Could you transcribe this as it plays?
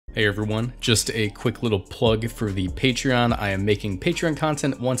Hey everyone, just a quick little plug for the Patreon. I am making Patreon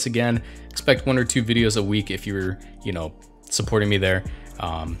content once again. Expect 1 or 2 videos a week if you're, supporting me there.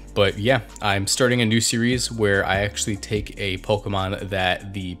 But yeah, I'm starting a new series where I actually take a Pokemon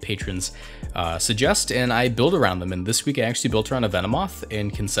that the patrons suggest and I build around them. And this week I actually built around a Venomoth,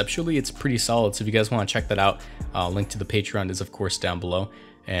 and conceptually it's pretty solid. So if you guys want to check that out, link to the Patreon is of course down below.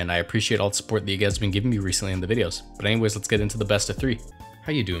 And I appreciate all the support that you guys have been giving me recently in the videos. But anyways, let's get into the best of 3.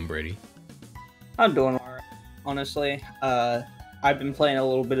 How you doing, Brady? I'm doing alright, honestly. I've been playing a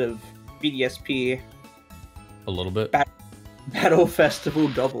little bit of BDSP. A little bit? Battle Festival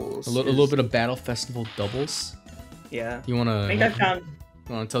doubles. A little bit of Battle Festival doubles? Yeah. You wanna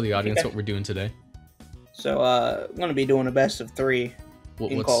tell the audience what we're doing today? So, I'm gonna be doing a best of 3.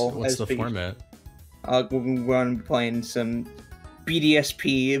 What's the format? We're gonna be playing some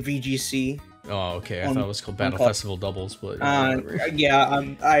BDSP VGC. Oh, okay. I thought it was called Battle Festival Doubles, but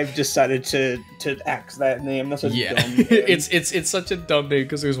yeah, I've decided to axe that name. That's a dumb name. it's such a dumb name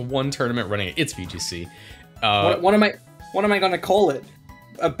because there's one tournament running it. It's VGC. What am I gonna call it?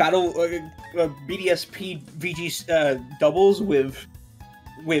 A BDSP VGC doubles with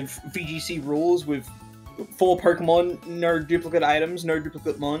VGC rules with 4 Pokemon, no duplicate items, no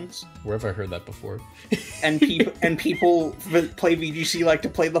duplicate mons. Where have I heard that before? and people that play VGC like to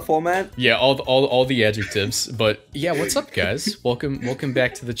play the format. Yeah, all the adjectives. But yeah, what's up, guys? Welcome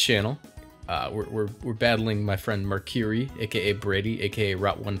back to the channel. We're battling my friend Mercury, aka Brady, aka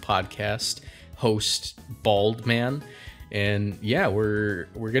Route 1 podcast host, bald man, and yeah, we're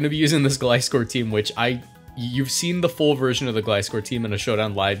gonna be using this GLISCOR team, which you've seen the full version of the GLISCOR team in a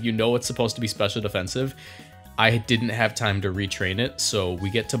Showdown Live. You know it's supposed to be special defensive. I didn't have time to retrain it, so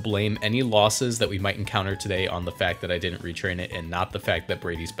we get to blame any losses that we might encounter today on the fact that I didn't retrain it and not the fact that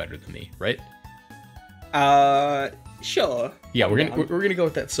Brady's better than me, right? Sure. Yeah, we're gonna go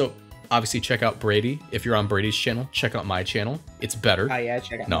with that. So obviously check out Brady. If you're on Brady's channel, check out my channel. It's better. Oh yeah,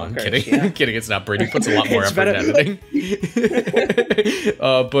 check out. No, I'm Curse, kidding. Yeah. I'm kidding. It's not. Brady puts a lot more effort in editing.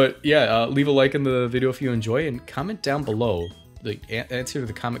 But yeah, leave a like in the video if you enjoy, and comment down below the answer to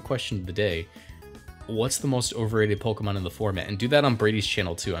the comment question of the day. What's the most overrated Pokemon in the format? And do that on Brady's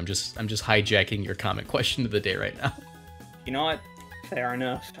channel too. I'm just hijacking your comment question of the day right now. You know what? Fair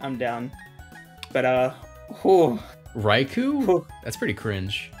enough. I'm down. But whew. Raikou? Whew. That's pretty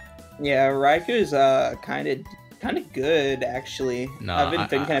cringe. Yeah, Raikou is kind of good actually. Nah, I've been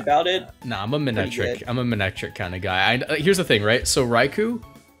thinking about it. Nah, I'm a Manectric kind of guy. Here's the thing, right? So Raikou,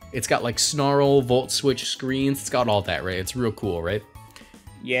 it's got like Snarl, Volt Switch screens. It's got all that, right? It's real cool, right?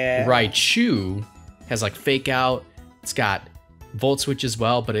 Yeah. Raichu has like Fake Out. It's got Volt Switch as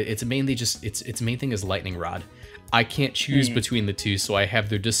well, but it's mainly just its main thing is Lightning Rod. I can't choose between the two, so I have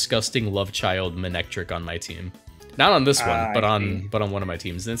the disgusting love child Manectric on my team. Not on this one, but on one of my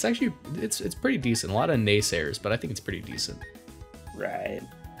teams. And it's actually it's pretty decent. A lot of naysayers, but I think it's pretty decent. Right.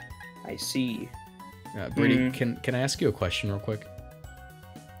 I see. Brady, can I ask you a question real quick?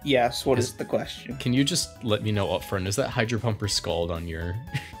 Yes, what is the question? Can you just let me know up front, is that Hydro Pump or Scald on your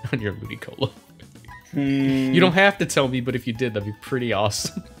Ludicolo? You don't have to tell me, but if you did, that'd be pretty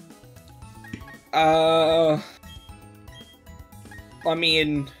awesome. I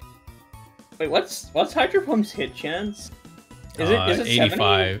mean, wait, what's Hydro Pump's hit chance? Is it 85?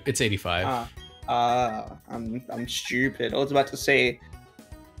 70? It's 85. I'm stupid. I was about to say,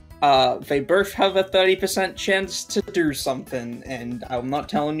 they both have a 30% chance to do something, and I'm not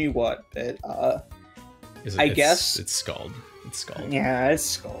telling you what, but I guess it's Scald. It's Scald. Yeah, it's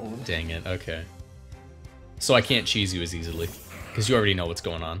Scald. Dang it. Okay. So I can't cheese you as easily because you already know what's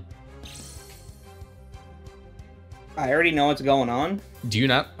going on. I already know what's going on. Do you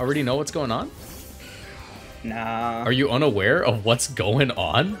not already know what's going on? Nah. Are you unaware of what's going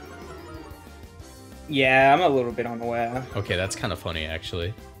on? Yeah, I'm a little bit unaware. Okay, that's kind of funny,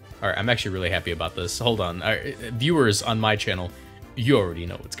 actually. Alright, I'm actually really happy about this. Hold on. Viewers on my channel, you already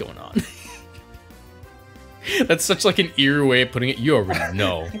know what's going on. That's such like an eerie way of putting it. You already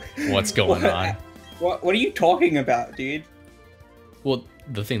know what's going on. What are you talking about, dude? Well,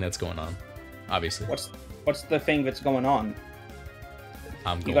 the thing that's going on, obviously. What's the thing that's going on?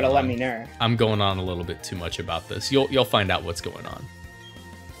 You gotta let me know. I'm going on a little bit too much about this. You'll find out what's going on.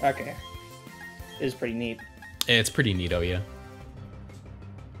 Okay. It is pretty neat. It's pretty neato, yeah.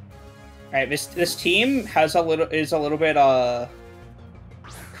 Alright, this team is a little bit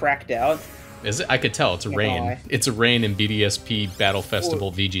cracked out. Is it? I could tell. It's a rain. It's a rain in BDSP Battle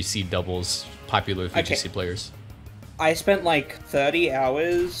Festival VGC doubles popular VGC players. I spent like 30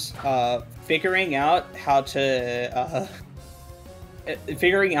 hours figuring out how to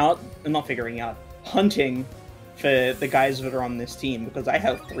hunting for the guys that are on this team, because I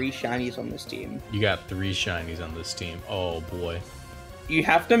have 3 shinies on this team. You got 3 shinies on this team. Oh boy. You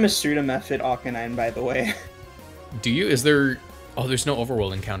have to Masuda method Arcanine, by the way. Do you? Is there... Oh, there's no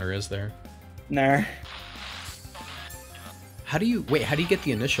overworld encounter, is there? No. How do you... Wait, how do you get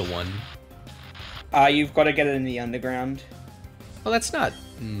the initial one? You've got to get it in the underground. Well, that's not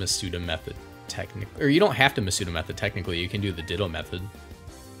Masuda method, technically. Or you don't have to Masuda method, technically. You can do the Ditto method.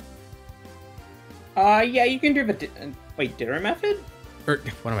 Yeah, you can do the... Wait, Ditto method? Or,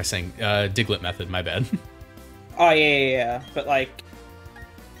 what am I saying? Diglett method, my bad. Oh, yeah. But, like...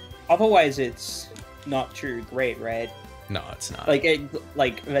 Otherwise, it's not too great, right? No, it's not.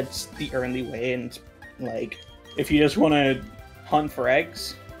 Like, that's the only way, and, like, if you just want to hunt for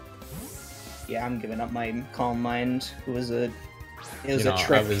eggs... Yeah, I'm giving up my calm mind. It was a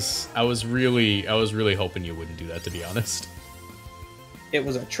trick. I was really hoping you wouldn't do that, to be honest. It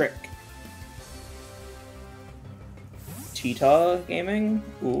was a trick. Cheetah Gaming?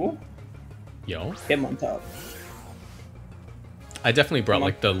 Ooh. Yo. Hitmontop. I definitely brought,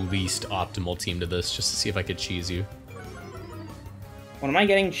 like, the least optimal team to this, just to see if I could cheese you. What am I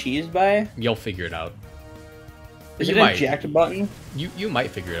getting cheesed by? You'll figure it out. Is it a eject button? You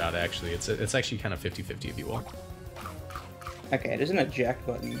might figure it out, actually. It's actually kind of 50-50 if you will. Okay, it is an eject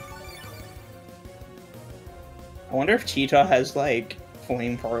button. I wonder if Cheetah has, like,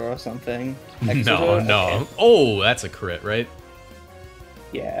 flamethrower or something. No. Okay. Oh, that's a crit, right?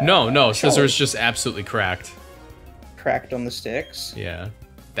 Yeah. No, Scissor's just absolutely cracked. Cracked on the sticks? Yeah.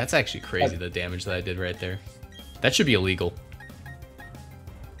 That's actually crazy, the damage that I did right there. That should be illegal.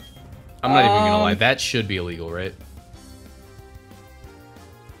 I'm not even gonna lie, that should be illegal, right?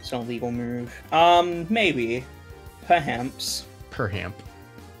 It's an illegal move. Maybe. Perhaps. Perhamp.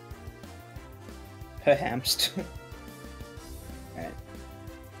 Perhaps. Alright.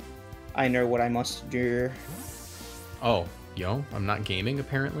 I know what I must do. Oh, yo, I'm not gaming,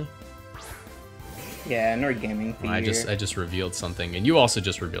 apparently? Yeah, no gaming for you. I just revealed something, and you also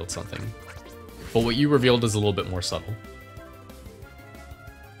just revealed something. But what you revealed is a little bit more subtle.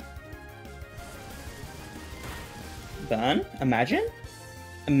 Burn? Imagine?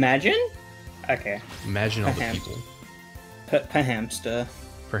 Imagine? Okay. Imagine all the people. Per hamster.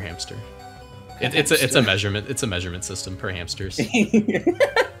 Per hamster. It's a measurement. It's a measurement system per hamsters.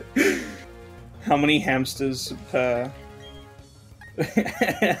 How many hamsters per?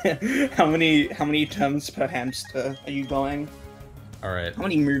 how many terms per hamster are you going? All right. How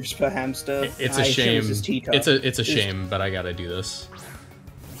many moves per hamster? It's a shame. It's a shame, but I gotta do this.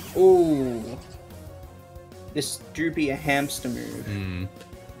 Ooh. This do be a hamster move. Mm.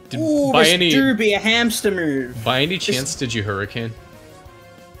 Ooh, this do be a hamster move. By any chance, did you hurricane?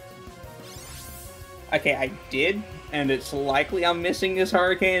 Okay, I did, and it's likely I'm missing this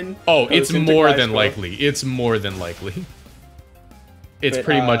hurricane. Oh, it's more than likely. It's more than likely. It's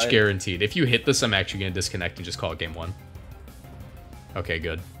pretty much guaranteed. If you hit this, I'm actually gonna disconnect and just call it game 1. Okay,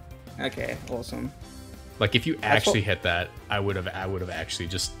 good. Okay, awesome. Like if you actually hit that, I would have actually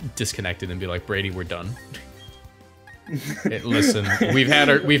just disconnected and be like, Brady, we're done. Listen, we've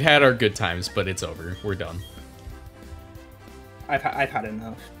had our good times, but it's over. We're done. I've had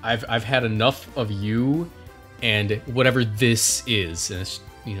enough. I've had enough of you, and whatever this is. And it's,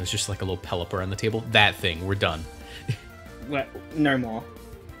 you know, it's just like a little Pelipper on the table. That thing. We're done. No more.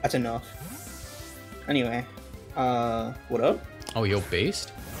 That's enough. Anyway, what up? Oh, yo,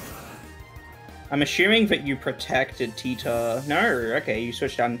 based. I'm assuming that you protected Tita. No, okay, you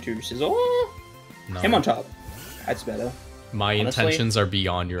switched down to Sizzle. No. Him on top. That's better. My intentions are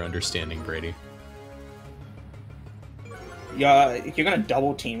beyond your understanding, Brady. Yeah, you're gonna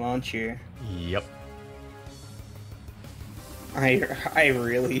double team, aren't you? Yep. I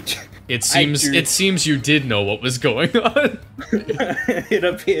really. It seems you did know what was going on. It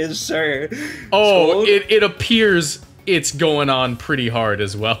appears so. Oh, it appears it's going on pretty hard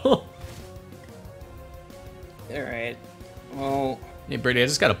as well. Alright. Well... Hey, Brady, I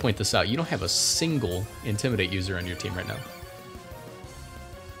just gotta point this out. You don't have a single Intimidate user on your team right now.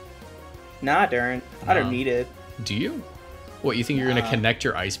 Nah, Darren. I don't need it. Do you? What, you think you're gonna connect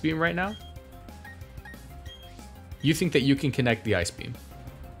your Ice Beam right now? You think that you can connect the Ice Beam?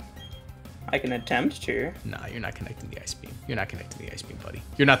 I can attempt to. Nah, you're not connecting the Ice Beam. You're not connecting the Ice Beam, buddy.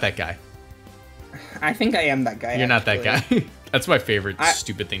 You're not that guy. I think I am that guy. You're not that guy. That's my favorite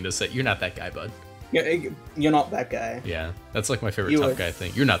stupid thing to say. You're not that guy, bud. You're not that guy. Yeah, that's like my favorite tough guy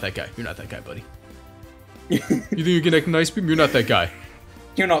thing. You're not that guy. You're not that guy, buddy. You think you can connect an Ice Beam? You're not that guy.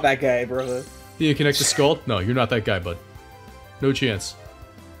 You're not that guy, brother. Think you connect the Skull? No, you're not that guy, bud. No chance.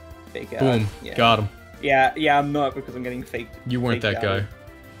 Fake out. Boom. Yeah. Got him. Yeah, I'm not because I'm getting faked. You weren't that guy.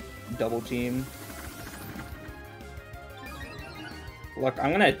 Double team. Look,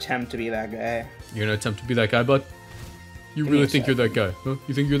 I'm gonna attempt to be that guy. You're gonna attempt to be that guy, bud? You Give me really a think you're that guy? Huh?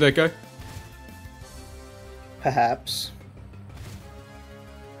 You think you're that guy? Perhaps.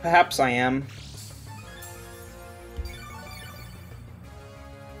 Perhaps I am.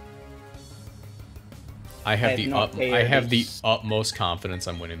 I have the utmost confidence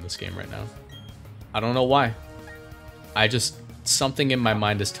I'm winning this game right now. I don't know why. Something in my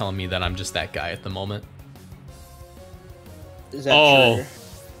mind is telling me that I'm just that guy at the moment. Is that true?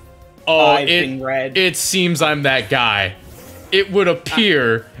 Oh, it seems I'm that guy. It would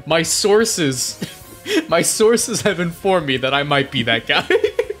appear my sources have informed me that I might be that guy.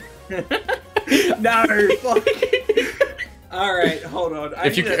 No, all right, hold on.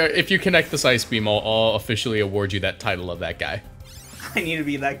 If you connect this ice beam, I'll officially award you that title of that guy. I need to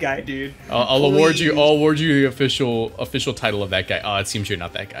be that guy, dude. I'll award you the official title of that guy. Oh, it seems you're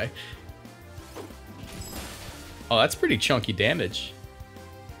not that guy. Oh, that's pretty chunky damage.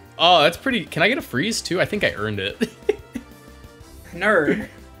 Oh, that's pretty. Can I get a freeze too? I think I earned it. Nerd.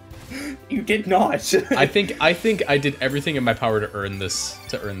 You did not. I think I did everything in my power to earn this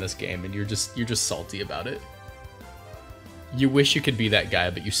game, and you're just salty about it. You wish you could be that guy,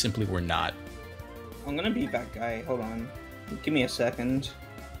 but you simply were not. I'm gonna be that guy. Hold on. Give me a second.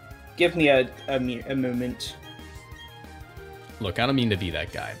 Give me a moment. Look, I don't mean to be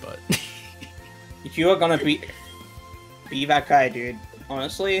that guy, but if you are gonna be that guy, dude.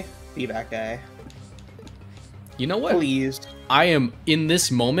 Honestly, be that guy. You know what? Please. I am, in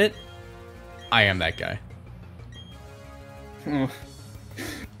this moment, I am that guy.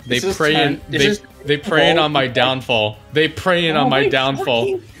 They prey in on my downfall. They prey in on my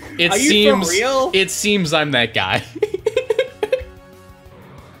downfall. It seems I'm that guy.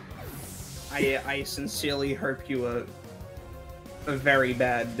 I sincerely hope you a very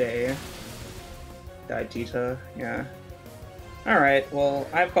bad day. Tita, yeah. Alright, well,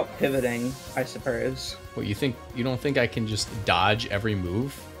 I've got pivoting, I suppose. What, you don't think I can just dodge every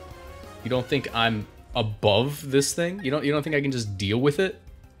move? You don't think I'm above this thing? You don't think I can just deal with it?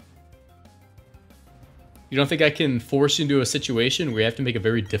 You don't think I can force you into a situation where you have to make a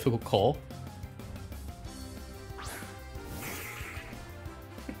very difficult call?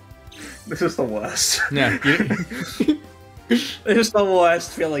 This is the worst. Yeah. This is the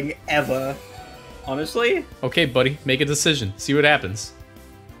worst feeling ever. Honestly? Okay, buddy, make a decision. See what happens.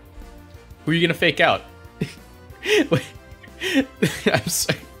 Who are you gonna fake out? I'm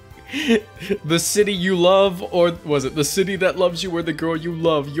sorry. The city you love, or was it the city that loves you or the girl you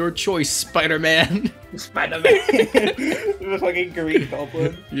love? Your choice, Spider-Man. Spider-Man. The fucking Green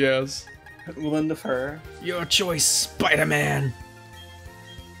Goblin. Yes. Land of her. Your choice, Spider-Man.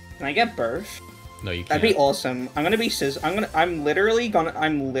 Can I get birth? No, you can't. That'd be awesome. I'm gonna be I'm literally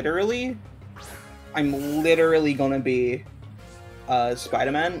gonna be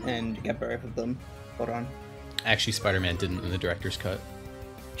Spider-Man and get both of them. Hold on. Actually, Spider-Man didn't in the director's cut.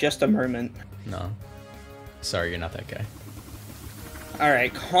 Just a moment. No. Sorry, you're not that guy.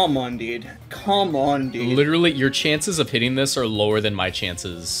 Alright, come on, dude. Come on, dude. Literally, your chances of hitting this are lower than my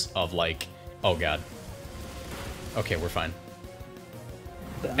chances of, like... Oh, God. Okay, we're fine.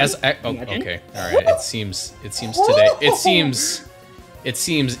 Okay. Alright, it seems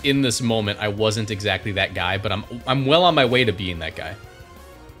in this moment I wasn't exactly that guy, but I'm well on my way to being that guy.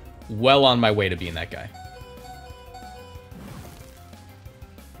 Well on my way to being that guy.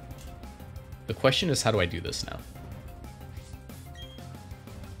 The question is, how do I do this now?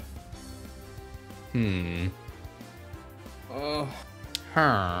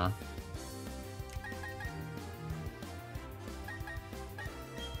 Huh.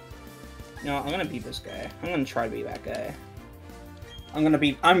 No, I'm gonna be this guy. I'm gonna try to be that guy. I'm gonna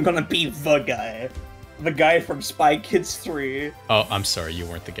be the guy. The guy from Spy Kids 3. Oh, I'm sorry, you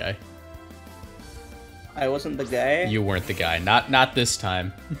weren't the guy. I wasn't the guy? You weren't the guy. Not this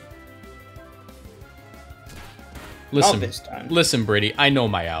time. Listen, Not this time. Listen, Brady, I know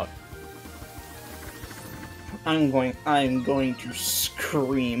my out. I'm going to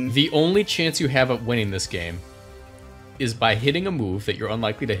scream. The only chance you have of winning this game is by hitting a move that you're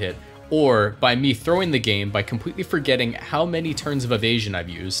unlikely to hit, or by me throwing the game by completely forgetting how many turns of evasion I've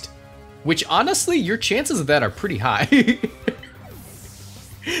used. Which, honestly, your chances of that are pretty high.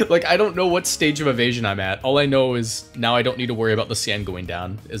 Like, I don't know what stage of evasion I'm at. All I know is now I don't need to worry about the sand going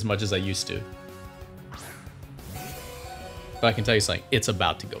down as much as I used to. But I can tell you something, it's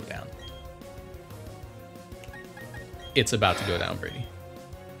about to go down. It's about to go down, Brady.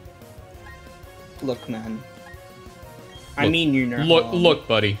 Look, man. I mean you, nerd. Look,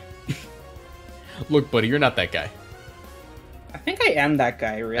 buddy. Look, buddy, you're not that guy. I think I am that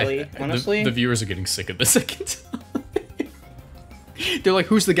guy, really, honestly. The viewers are getting sick of this, I can tell. They're like,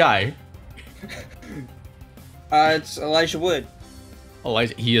 who's the guy? It's Elijah Wood.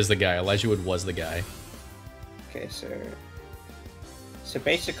 He is the guy. Elijah Wood was the guy. Okay, so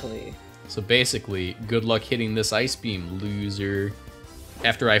basically... So basically, good luck hitting this ice beam, loser.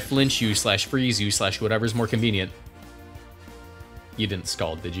 After I flinch you / freeze you / whatever's more convenient. You didn't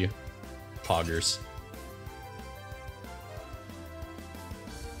scald, did you? Poggers.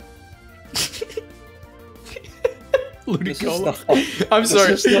 Ludicolo. I'm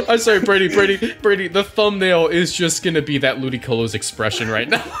sorry, Brady. The thumbnail is just gonna be that Ludicolo's expression right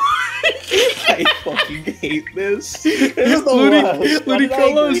now. I fucking hate this.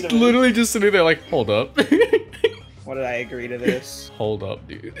 Ludicolo is literally just sitting there like, hold up. What did I agree to this? Hold up,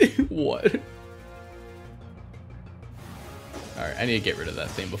 dude. What? Alright, I need to get rid of that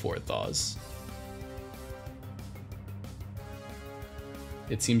thing before it thaws.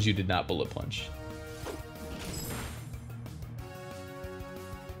 It seems you did not bullet punch.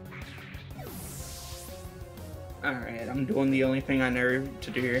 Alright, I'm doing the only thing I know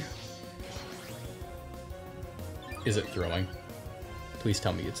to do. Is it throwing? Please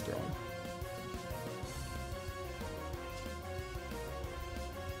tell me it's throwing.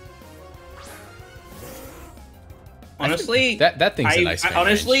 Honestly, that thing's a nice.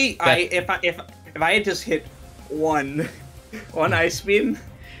 Honestly, if I had just hit one ice beam,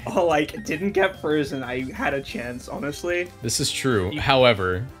 or like didn't get frozen, I had a chance. Honestly, this is true.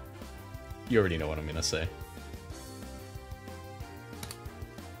 However, you already know what I'm gonna say.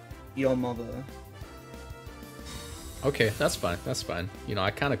 Your mother. Okay, that's fine. That's fine. You know, I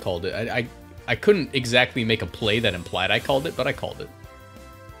kind of called it. I couldn't exactly make a play that implied I called it, but I called it.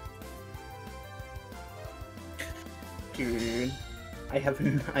 Dude, I have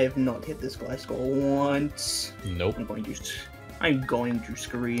not hit this GLISCOR once. Nope. I'm going to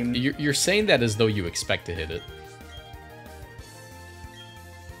scream. You're saying that as though you expect to hit it.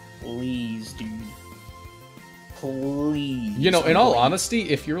 Please, dude. Please. You know, in all honesty,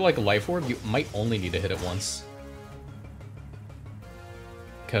 if you're like Life Orb, you might only need to hit it once.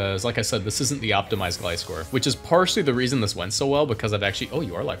 Because, like I said, this isn't the optimized GLISCOR, which is partially the reason this went so well, because I've actually... Oh,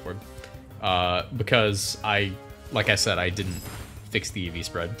 you are Life Orb. Because like I said, I didn't fix the EV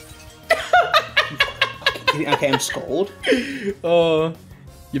spread. Okay, I'm Scold. Oh,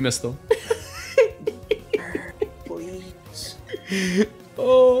 you missed them. Please.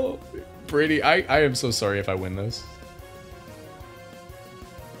 Oh, Brady, I am so sorry if I win this.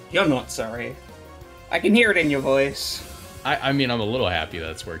 You're not sorry. I can hear it in your voice. I mean, I'm a little happy that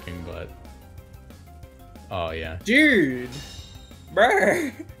it's working, but... Oh, yeah. Dude!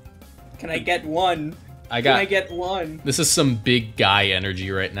 Brr! Can I get one? Can I get one? This is some big guy energy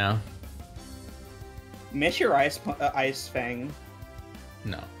right now. Miss your ice fang.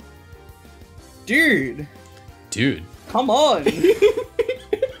 No. Dude! Dude. Come on!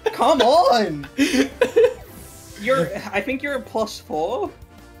 Come on! I think you're a +4.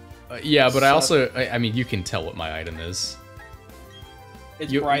 Yeah, but I mean, you can tell what my item is.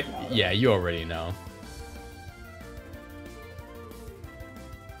 It's bright now. Yeah, you already know.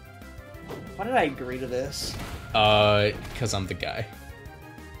 Why did I agree to this? Because I'm the guy.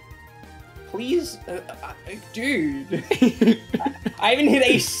 Please, dude. I haven't hit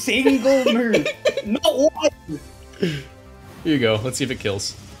a single move. Not one. Here you go. Let's see if it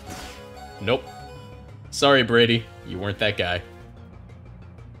kills. Nope. Sorry, Brady. You weren't that guy.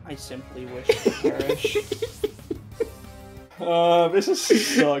 I simply wish to perish.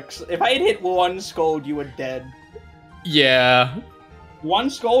 This sucks. If I had hit one Scold, you were dead. Yeah. One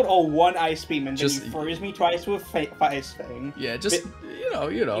Scold or one Ice Beam, and then you froze me twice with Ice Fang. Yeah, just you know.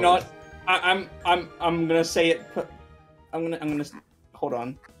 You know what? I'm gonna say it. I'm gonna hold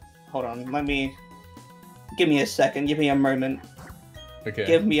on. Give me a second. Give me a moment. Okay.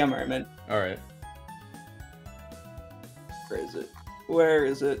 Give me a moment. All right. Where is it? Where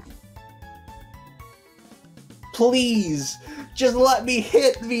is it? Please, just let me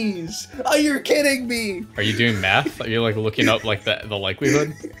hit these. Are you kidding me? Are you doing math? Are you like looking up like the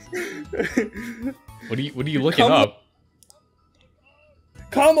likelihood? What are you looking up?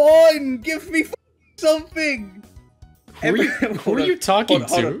 Come on, give me something. Who are you talking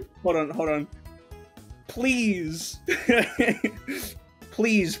to? Hold on. Please.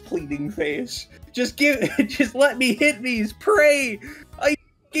 Please, pleading face. Just let me hit these. Pray. Are you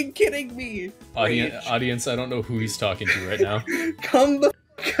fucking kidding me? Audience, I don't know who he's talking to right now. Come the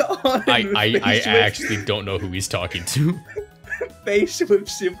fuck on. I actually don't know who he's talking to. Face with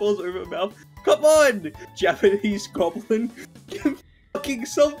symbols over mouth. Come on, Japanese goblin. Give fucking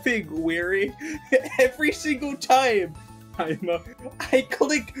something, weary. Every single time. I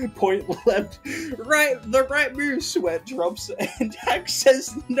click point left, right, the right move, Sweat drops, and Hack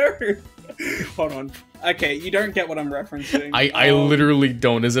says no. Hold on. Okay, you don't get what I'm referencing. I literally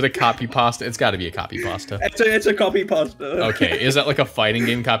don't. Is it a copy pasta? It's got to be a copy pasta. It's a copy pasta. Okay, is that like a fighting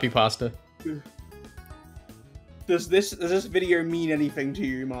game copy pasta? Does this video mean anything to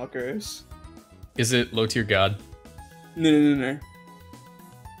you, Marcos? Is it low tier god? No.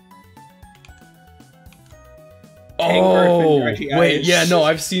 Oh, wait, yeah, no,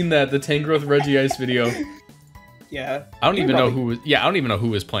 I've seen that, the Tangrowth Reggie Ice video. Yeah. I don't even know who was, I don't even know who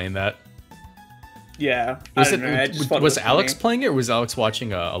was playing that. Yeah. Was Alex playing it, or was Alex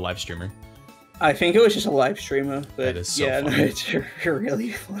watching a live streamer? I think it was just a live streamer, but that is so funny. No, it's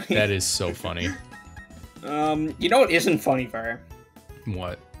really funny. That is so funny. You know what isn't funny, Var?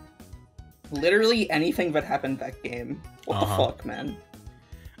 What? Literally anything that happened that game. What the fuck, man?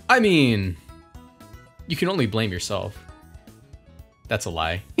 I mean, you can only blame yourself. That's a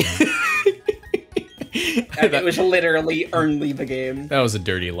lie. It was literally only the game. That was a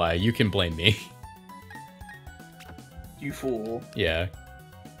dirty lie. You can blame me. You fool. Yeah.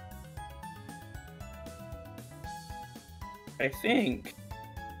 I think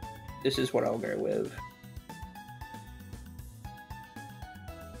this is what I'll go with.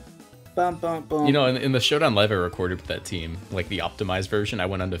 Bum, bum, bum. You know, in the Showdown Live I recorded with that team, like the optimized version, I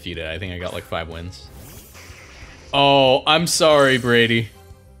went undefeated. I think I got like 5 wins. Oh, I'm sorry, Brady.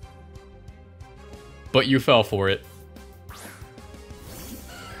 But you fell for it.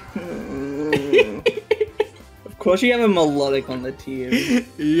 Of course you have a melodic on the team.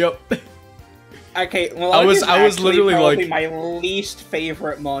 Yep. Okay, well, I was literally like my least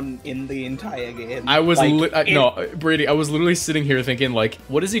favorite mon in the entire game. I was like, no, Brady. I was literally sitting here thinking, like,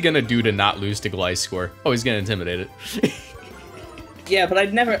 what is he gonna do to not lose to GLISCOR? Oh, he's gonna intimidate it. Yeah, but I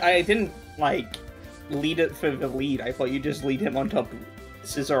didn't like lead it for the lead. I thought you just lead him on top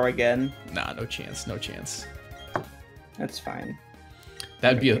Scissor again. Nah, no chance, no chance. That's fine.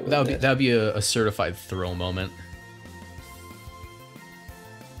 That'd be a certified thrill moment.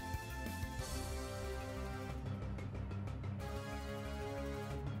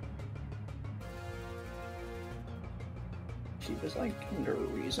 There's like no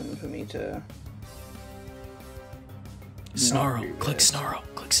reason for me to snarl. Click snarl.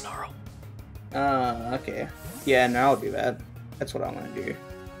 Click snarl. Okay. Yeah, now I'll do that. That's what I'm gonna do.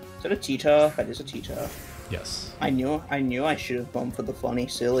 Is that a Tita? That is a Tita. Yes. I knew I should have gone for the funny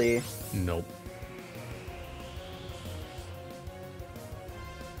silly. Nope.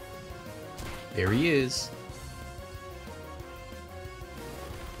 There he is.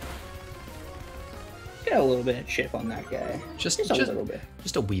 Get a little bit of chip on that guy. Just a little bit.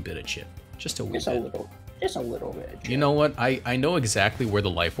 Just a wee bit of chip. Just a wee bit. Just a little bit of chip. You know what? I know exactly where the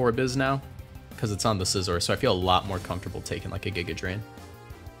life orb is now, because it's on the Scissor, so I feel a lot more comfortable taking like a Giga Drain.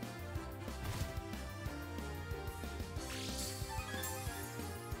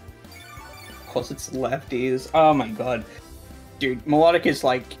 Of course it's lefties. Oh my god. Dude, Melodic is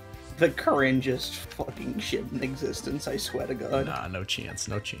like the cringiest fucking shit in existence, I swear to god. Nah, no chance,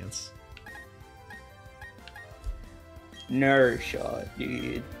 no chance. No shot,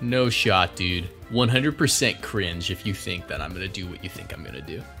 dude. No shot, dude. 100% cringe if you think that I'm gonna do what you think I'm gonna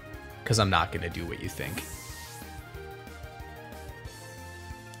do. Because I'm not gonna do what you think.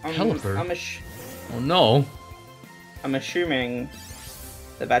 Helper? Oh no. I'm assuming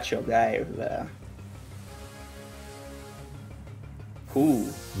that that's your guy over there. Ooh.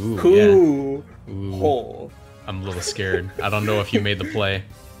 Ooh. Ooh. Yeah. Ooh. Oh. I'm a little scared. I don't know if you made the play.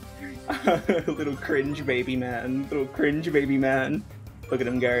 Little cringe baby man. Little cringe baby man. Look at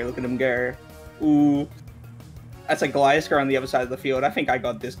him go. Look at him go. Ooh. That's a GLISCOR on the other side of the field. I think I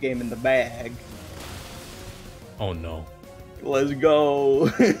got this game in the bag. Oh no. Let's go.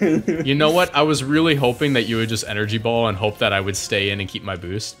 You know what? I was really hoping that you would just energy ball and hope that I would stay in and keep my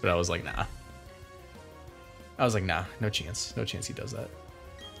boost, but I was like, nah. I was like, nah, no chance. No chance he does that.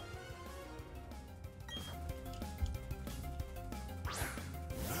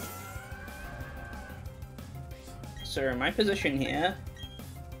 So my position here,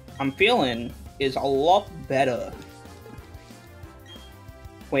 I'm feeling, is a lot better.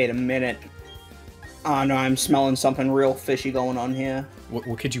 Wait a minute. Oh no, I'm smelling something real fishy going on here.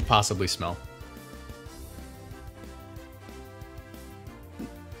 What could you possibly smell?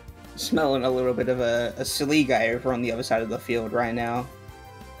 Smelling a little bit of a silly guy over on the other side of the field right now.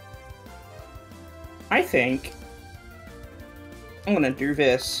 I think I'm gonna do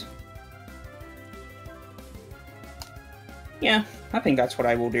this. Yeah, I think that's what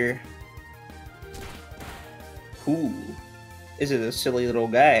I will do. Ooh. Is it a silly little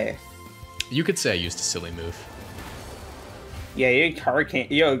guy? You could say I used a silly move. Yeah, you're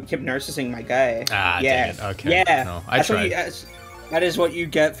hypnosising my guy. Ah, yeah. dang it. Okay. Yeah. No, I tried. That is what you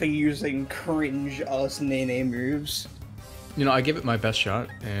get for using cringe-ass Nene moves. You know, I gave it my best shot,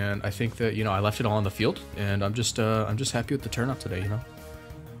 and I think that, you know, I left it all on the field, and I'm just happy with the turnout today, you know?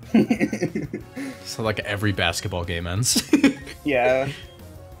 So like every basketball game ends. Yeah.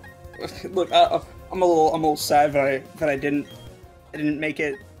 Look, I'm a little sad that I didn't make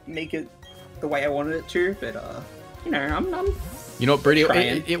it the way I wanted it to, but you know, I'm You know what, Brady,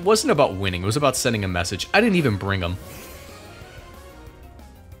 trying. it wasn't about winning, it was about sending a message. I didn't even bring him.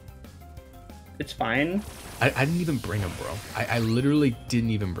 It's fine. I didn't even bring him, bro. I literally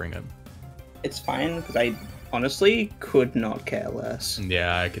didn't even bring him. It's fine, because I honestly could not care less.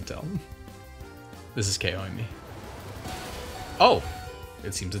 Yeah, I could tell. This is KOing me. Oh!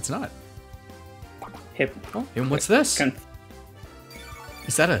 It seems it's not. Hip. Oh, and what's this?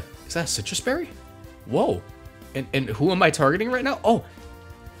 Is that a citrus berry? Whoa. And who am I targeting right now? Oh,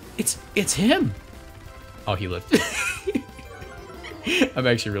 it's him. Oh, he lived. I'm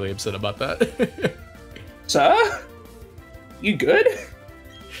actually really upset about that. Sir? You good?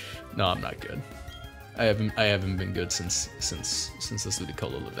 No, I'm not good. I haven't been good since this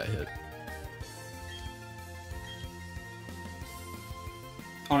Ludicolo lived that hit.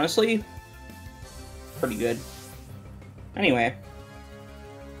 Honestly, pretty good. Anyway,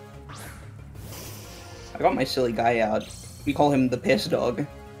 I got my silly guy out. We call him the piss dog.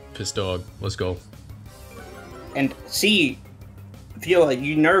 Piss dog, let's go. And see, viewer,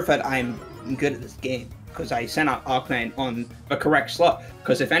 you know that I'm good at this game because I sent out Arcanine on the correct slot.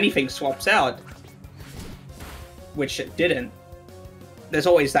 Because if anything swaps out, which it didn't, there's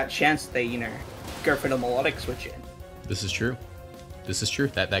always that chance they, you know, go for the melodic switch in. This is true. This is true.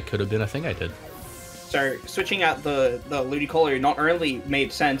 That could have been a thing I did. So switching out the Ludicolo not only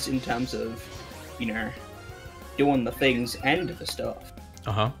made sense in terms of, you know, doing the things and the stuff.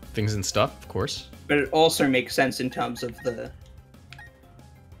 Things and stuff, of course. But it also makes sense in terms of the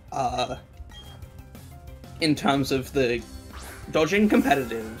dodging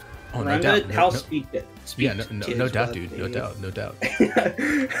competitive. Oh, no Remember doubt. how No, speed yeah, no doubt, dude. No doubt, no doubt.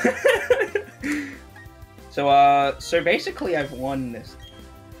 So basically I've won this.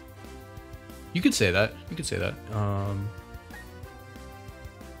 You could say that. You could say that.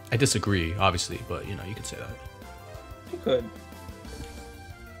 I disagree, obviously, but you know, you could say that. You could.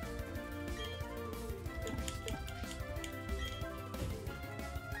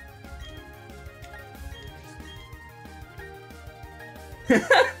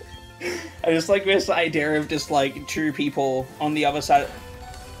 I just like this idea of just like two people on the other side,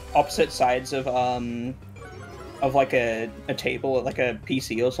 opposite sides of like a table, like a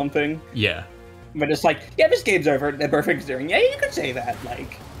PC or something. Yeah. But it's like, yeah, this game's over. They're both considering. Yeah, you could say that.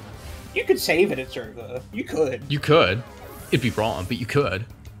 Like, you could say that it's over. You could. You could. It'd be wrong, but you could.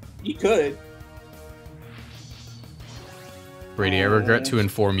 You could. Brady, I regret to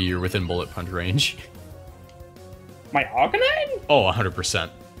inform you you're within bullet punch range. My Arcanine? Oh, 100%.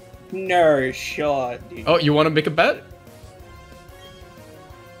 No shot, dude. Oh, you want to make a bet?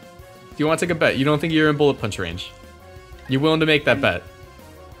 Do you want to take a bet? You don't think you're in bullet punch range? You willing to make that bet?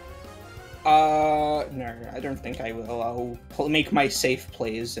 No, I don't think I will. I'll make my safe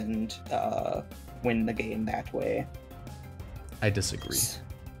plays and, win the game that way. I disagree.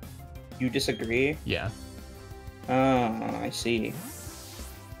 You disagree? Yeah. I see.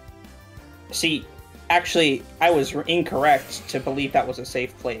 See, actually, I was incorrect to believe that was a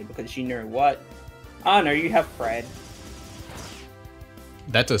safe play, because you know what? Oh, no, you have Fred.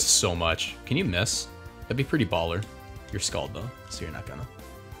 That does so much. Can you miss? That'd be pretty baller. You're Scald, though, so you're not gonna.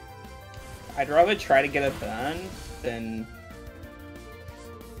 I'd rather try to get a burn than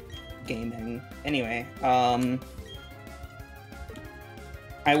gaming. Anyway, I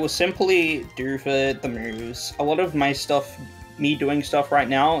will simply do for the moves. A lot of my stuff, me doing stuff right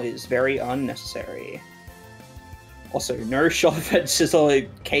now, is very unnecessary. Also, no shot that Sizzle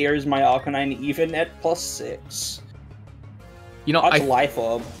KOs my Arcanine even at +6. You know, That's Life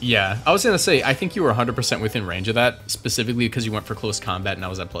Orb. Yeah, I was gonna say, I think you were 100% within range of that, specifically because you went for close combat and I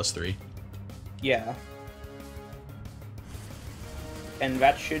was at +3. Yeah. And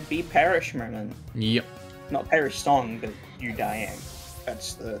that should be Perish Moment. Yep. Not Perish Song, but you dying.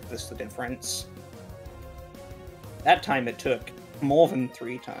 That's the difference. That time it took more than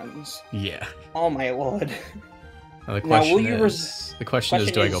 3 times. Yeah. Oh my lord. Now, the question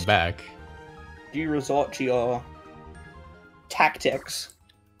is, do I go back? Do you resort to your tactics?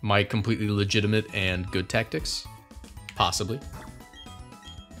 My completely legitimate and good tactics? Possibly.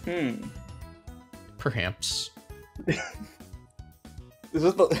 Perhaps. This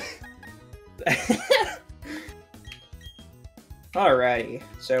is the... Alrighty,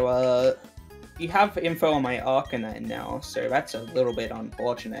 so you have info on my Arcanine now, so that's a little bit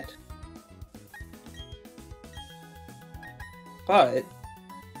unfortunate. But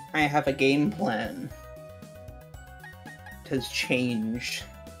I have a game plan. It has changed.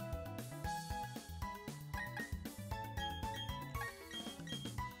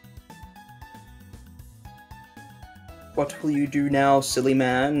 What will you do now, silly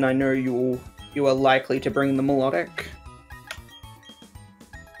man? I know you are likely to bring the melodic.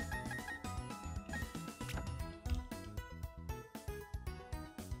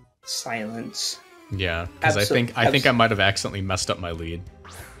 Silence. Yeah, because I think I might have accidentally messed up my lead.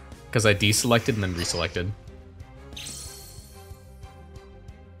 Because I deselected and then reselected.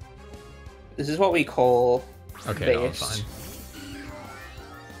 This is what we call okay, no, I'm fine.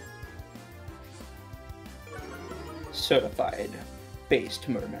 Certified based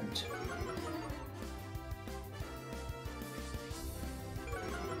moment.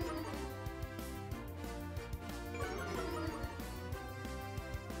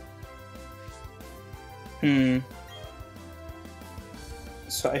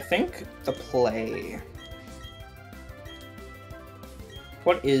 So I think the play...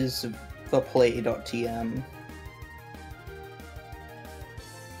 What is the play.tm?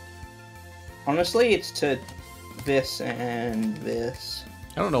 Honestly, it's to this and this.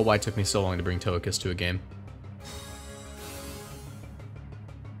 I don't know why it took me so long to bring Togekiss to a game.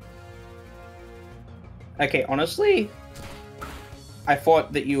 Okay, honestly, I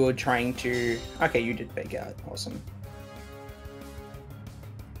thought that you were trying to... Okay, you did fake out. Awesome.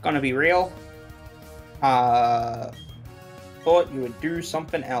 Gonna be real. Thought you would do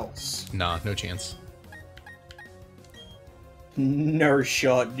something else. Nah, no chance. No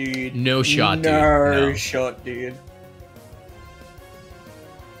shot, dude. No shot, dude. No shot, dude.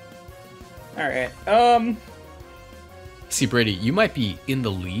 Alright, See, Brady, you might be in the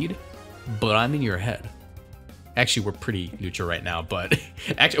lead, but I'm in your head. Actually, we're pretty neutral right now, but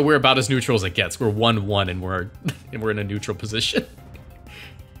actually, we're about as neutral as it gets. We're 1-1, and we're in a neutral position.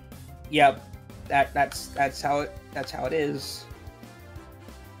 Yep, that's how it is.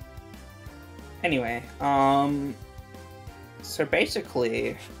 Anyway, so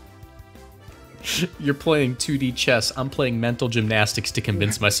basically, you're playing 2D chess. I'm playing mental gymnastics to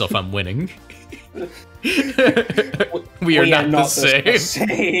convince myself I'm winning. we are not the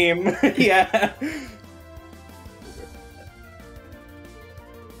same. Yeah.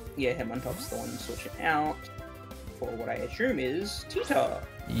 Yeah, him on top's the one switching out for what I assume is Tita.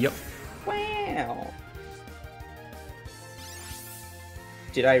 Yep. Wow.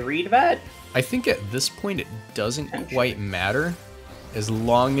 Did I read that? I think at this point it doesn't quite matter, as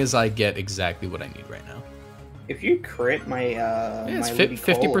long as I get exactly what I need right now. If you crit my yeah, it's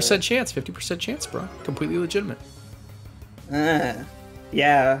 50% chance, 50% chance, bro. Completely legitimate.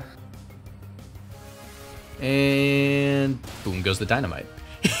 Yeah. And boom goes the dynamite.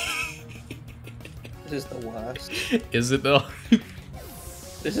 This is the worst. Is it though?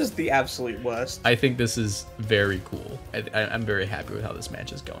 This is the absolute worst. I think this is very cool. I'm very happy with how this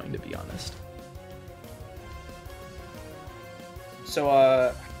match is going, to be honest.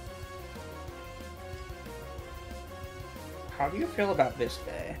 So, how do you feel about this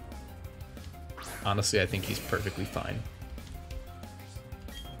day? Honestly, I think he's perfectly fine.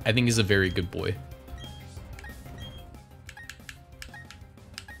 I think he's a very good boy.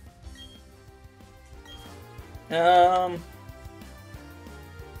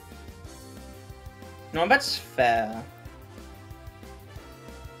 No, that's fair.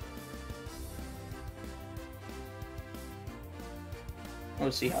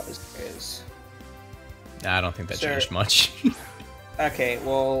 Let's see how this goes. I don't think that changed much. Okay,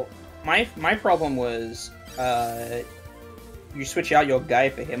 well, my problem was, you switch out your guy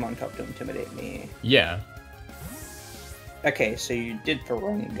for him on top to intimidate me. Yeah. Okay, so you did the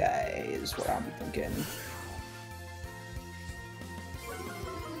wrong guy, is what I'm thinking.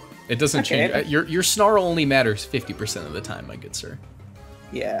 It doesn't change. Your snarl only matters 50% of the time, my good sir.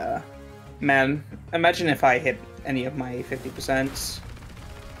 Yeah. Man, imagine if I hit any of my 50%.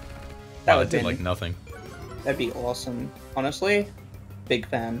 That would did like nothing. That'd be awesome. Honestly, big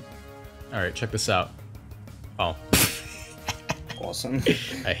fan. Alright, check this out. Oh. Awesome.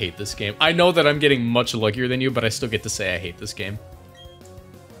 I hate this game. I know that I'm getting much luckier than you, but I still get to say I hate this game.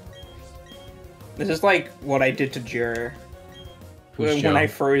 This is like what I did to Jur. Who's when Joe? I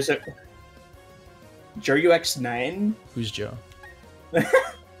froze it. Joe UX9? Who's Joe?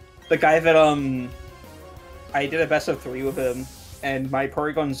 The guy that, I did a best of 3 with him, and my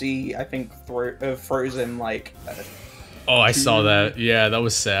Porygon Z, I think, froze him, like... oh, I saw that. Yeah, that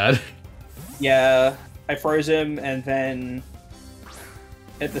was sad. Yeah, I froze him, and then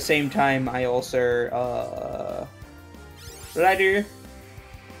at the same time, I also, what did I do?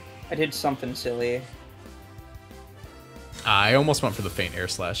 I did something silly. I almost went for the faint air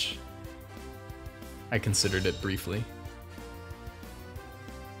slash. I considered it briefly.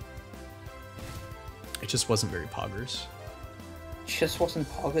 It just wasn't very poggers. Just wasn't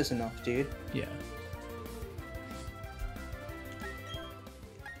poggers enough, dude. Yeah.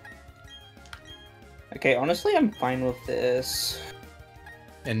 Okay, honestly, I'm fine with this.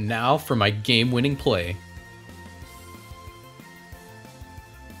 And now for my game-winning play.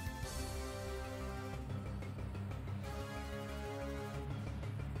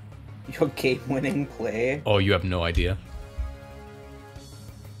 Your game-winning play? Oh, you have no idea.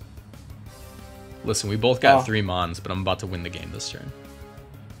 Listen, we both got 3 mons, but I'm about to win the game this turn.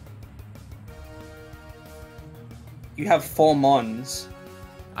 You have 4 mons.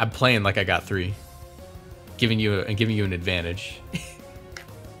 I'm playing like I got 3. Giving you an advantage.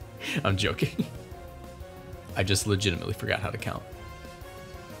 I'm joking. I just legitimately forgot how to count.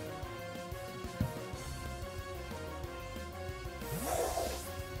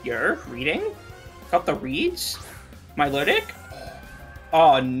 You're reading? Got the reads? My Lytic?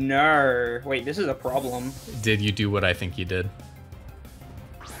 Oh no. Wait, this is a problem. Did you do what I think you did?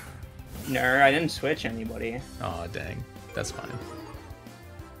 No, I didn't switch anybody. Oh dang. That's fine.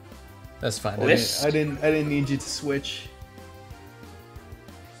 That's fine. Well, I didn't need you to switch.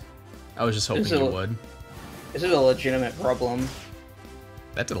 I was just hoping you would. This is a legitimate problem.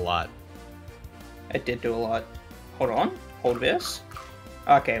 That did a lot. It did do a lot. Hold on. Hold this.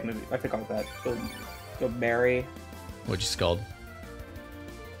 Okay, maybe I forgot that. Go berry. What'd you scald?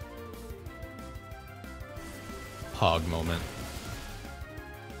 Hog moment.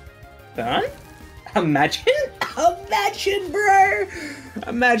 Done? Imagine? Imagine, bro!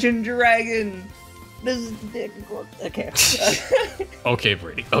 Imagine dragon! This is difficult. Okay. Okay,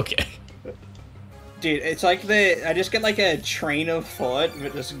 Brady. Okay. Dude, it's like I just get like a train of thought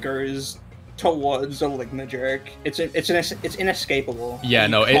that just goes towards a Ligma jerk. It's inescapable. Yeah,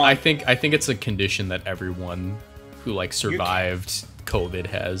 no, I think it's a condition that everyone who like survived COVID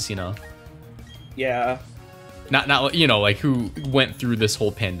has, you know. Yeah. Not you know, like who went through this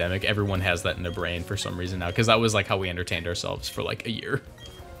whole pandemic. Everyone has that in their brain for some reason now, because that was like how we entertained ourselves for like a year.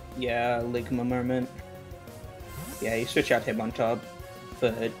 Yeah, Ligma moment. Yeah, you switch out him on top.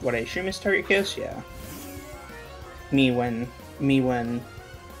 But what I assume is Target Kiss, yeah. Me when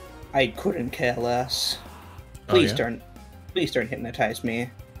I couldn't care less. Please don't hypnotize me.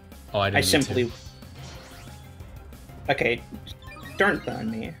 Oh, I didn't. I simply. Okay, don't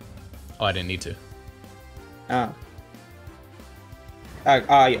burn me. Oh, I didn't need to. Oh.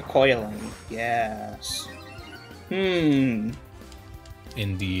 You're coiling. Yes. Indeed.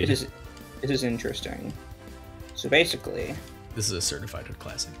 This is interesting. So basically. This is a certified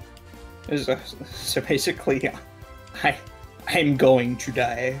classic. So basically, I'm going to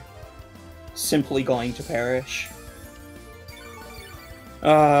die. Simply going to perish.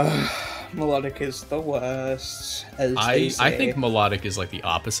 Melodic is the worst, as they say. I think Melodic is like the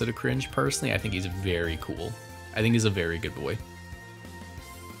opposite of cringe, personally. I think he's very cool. I think he's a very good boy.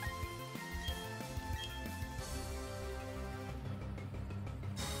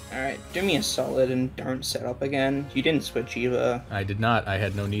 Alright, do me a solid and don't set up again. You didn't switch either. I did not. I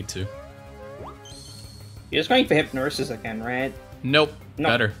had no need to. You're just going for Hypnosis again, right? Nope. No,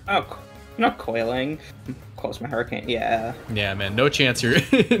 better. Oh, not coiling. Close my Hurricane. Yeah. Yeah, man. No chance you're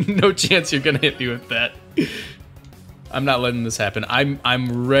no chance you're gonna hit me with that. I'm not letting this happen.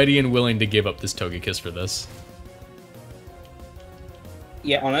 I'm ready and willing to give up this Togekiss for this.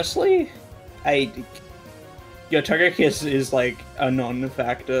 Yeah, honestly, your Togekiss is like a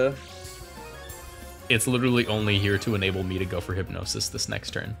non-factor. It's literally only here to enable me to go for Hypnosis this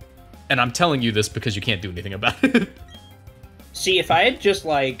next turn. And I'm telling you this because you can't do anything about it. See, if I had just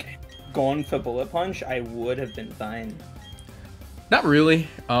like gone for Bullet Punch, I would have been fine. Not really.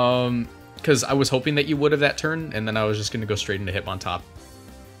 Because I was hoping that you would have that turn, and then I was just going to go straight into Hitmontop.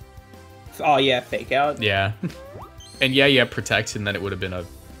 Oh yeah, Fake Out? Yeah. And yeah, Protect, and then it would have been a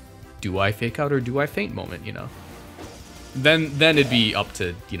do I Fake Out or do I Faint moment, you know? Then it'd be up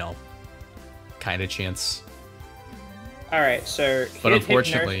to, you know, kind of chance. Alright, so but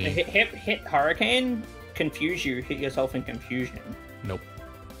unfortunately... Hit Hurricane, confuse you, hit yourself in confusion. Nope.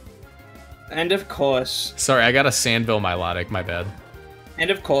 And of course... Sorry, I got a Sandville Milotic, my bad. And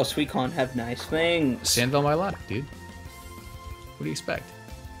of course, we can't have nice things. Sandville Milotic, dude. What do you expect?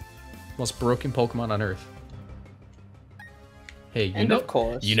 Most broken Pokemon on Earth. Hey,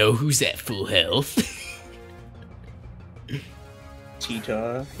 you know who's at full health?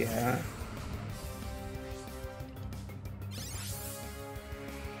 Cheetah, yeah.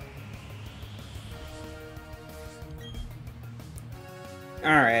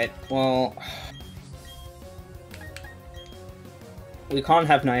 Alright, well... We can't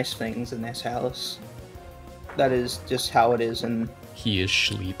have nice things in this house. That is just how it is He is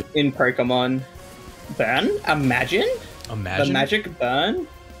sleep. in Pokemon. Burn? Imagine? Imagine? The magic burn?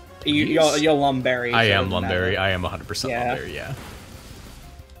 You're Lumberry. I so am it doesn't Lumberry. matter. I am 100% Lumberry, yeah.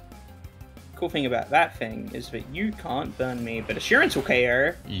 Cool thing about that thing is that you can't burn me, but Assurance will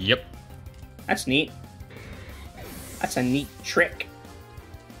KO. Yep. That's neat. That's a neat trick.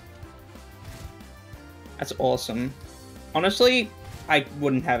 That's awesome. Honestly, I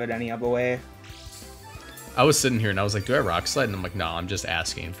wouldn't have it any other way. I was sitting here and I was like, do I Rock Slide? And I'm like, no, I'm just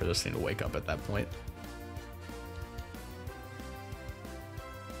asking for this thing to wake up at that point.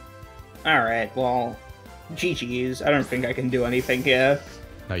 Alright, well, GG's. I don't think I can do anything here.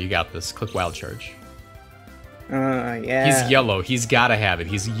 No, you got this. Click Wild Charge. Yeah. He's yellow. He's gotta have it.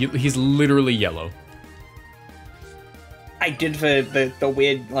 He's literally yellow. I did the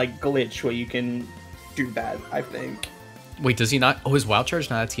weird, like, glitch where you can do that, I think. Wait, does he not? Oh, is Wild Charge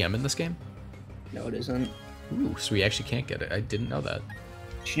not a TM in this game? No, it isn't. Ooh, so we actually can't get it. I didn't know that.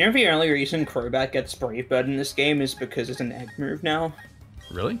 Do you know the only reason Crobat gets Brave Bird in this game is because it's an egg move now?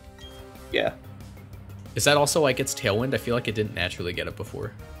 Really? Yeah. Is that also like its Tailwind? I feel like it didn't naturally get it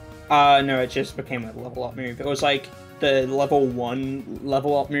before. No, it just became a level up move. It was like the level 1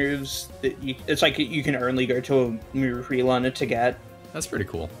 level up moves that it's like you can only go to a move relearner to get. That's pretty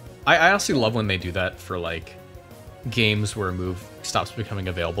cool. I honestly love when they do that for like games where a move stops becoming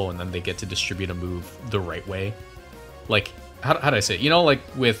available and then they get to distribute a move the right way. Like, how do I say it? You know, like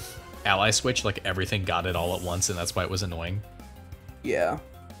with Ally Switch, like everything got it all at once and that's why it was annoying. Yeah.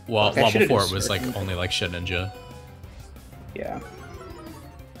 Well, while before it was like only like Shed Ninja. Yeah.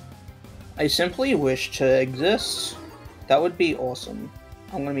 I simply wish to exist. That would be awesome.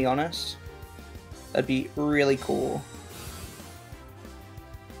 I'm gonna be honest. That'd be really cool.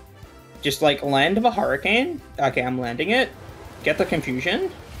 Just like land of a hurricane. Okay, I'm landing it. Get the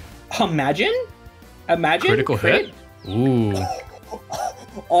confusion. Imagine? Critical crit. hit? Ooh.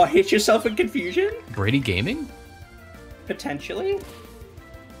 Or hit yourself in confusion? Brady Gaming? Potentially.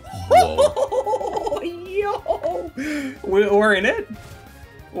 Whoa. Yo! We're in it?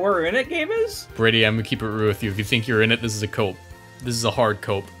 We're in it, gamers? Brady, I'm gonna keep it real with you. If you think you're in it, this is a cope. This is a hard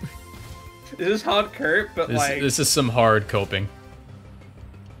cope. This is hard cope, but This is some hard coping.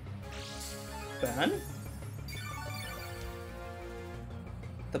 Burn?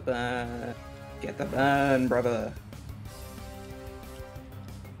 The burn. Get the burn, brother.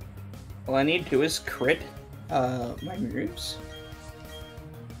 All I need to do is crit my moves.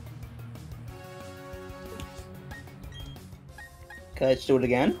 Okay, let's do it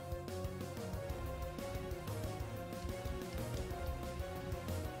again.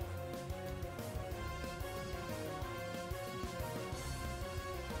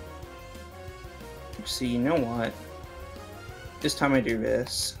 See, you know what? This time I do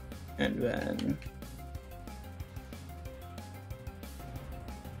this, and then...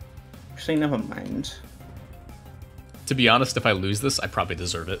 Actually, never mind. To be honest, if I lose this, I probably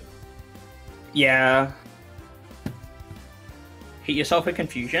deserve it. Yeah. Hit yourself with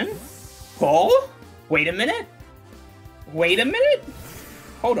confusion? Oh? Wait a minute? Wait a minute?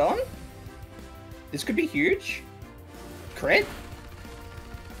 Hold on. This could be huge. Crit?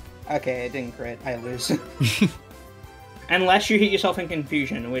 Okay, I didn't crit. I lose. Unless you hit yourself in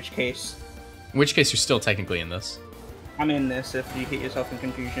confusion, in which case... In which case, you're still technically in this. I'm in this if you hit yourself in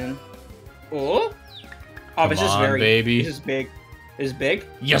confusion. Oh? Oh, this is Come on, very... baby. This is big. This is big?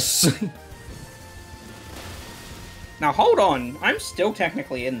 Yes! Now, hold on. I'm still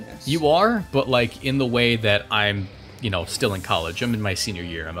technically in this. You are, but like in the way that I'm, you know, still in college. I'm in my senior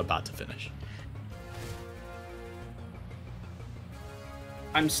year. I'm about to finish.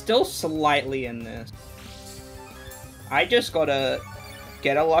 I'm still slightly in this. I just gotta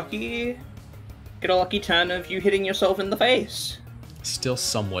get a lucky turn of you hitting yourself in the face. Still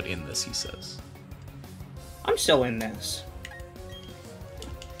somewhat in this, he says. I'm still in this.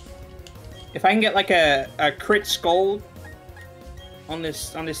 If I can get like a crit skull on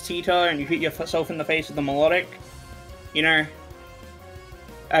this Tita and you hit yourself in the face with the melodic, you know.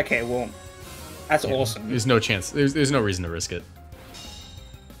 Okay, well, that's awesome. There's no chance. There's no reason to risk it.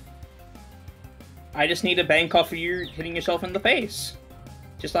 I just need to bank off of you hitting yourself in the face.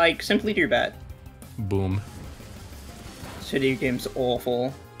 Just like simply do that. Boom. This video game's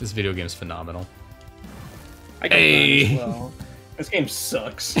awful. This video game's phenomenal. I got burned as well. This game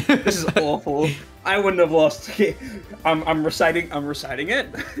sucks. This is awful. I wouldn't have lost. I'm reciting it.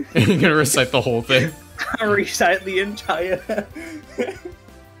 You're gonna recite the whole thing. I recite the entire.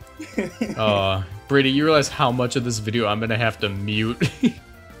 Brady, you realize how much of this video I'm gonna have to mute?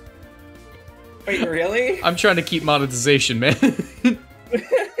 Wait, really? I'm trying to keep monetization, man.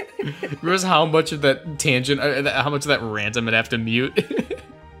 Realize how much of that tangent, how much of that rant I'm gonna have to mute?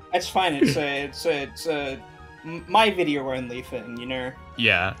 That's fine. It's my video only thing, you know.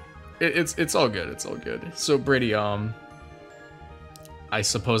 Yeah, it's all good. It's all good. So Brady, I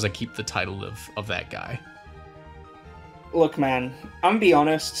suppose I keep the title of that guy. Look, man, I'm gonna be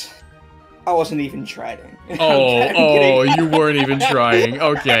honest. I wasn't even trying. Oh, you weren't even trying.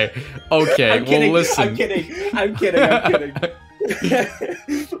 Okay, okay. I'm kidding, well, listen. I'm kidding.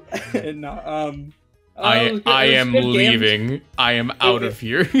 No, I am leaving. Games. I am out of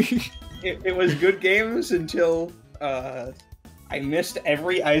here. It was good games until I missed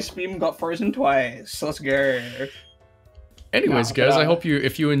every ice beam, got frozen twice. Let's go. Anyways, guys, I hope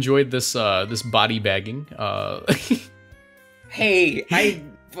if you enjoyed this this body bagging. Hey, I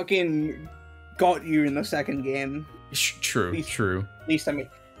fucking got you in the second game. True, true. At least, I mean,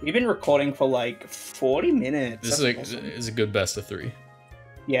 we've been recording for like 40 minutes. This is a good best of 3.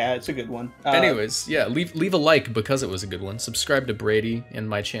 Yeah, it's a good one. Anyways, yeah, leave a like because it was a good one. Subscribe to Brady and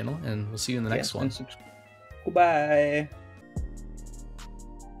my channel, and we'll see you in the next one. Goodbye.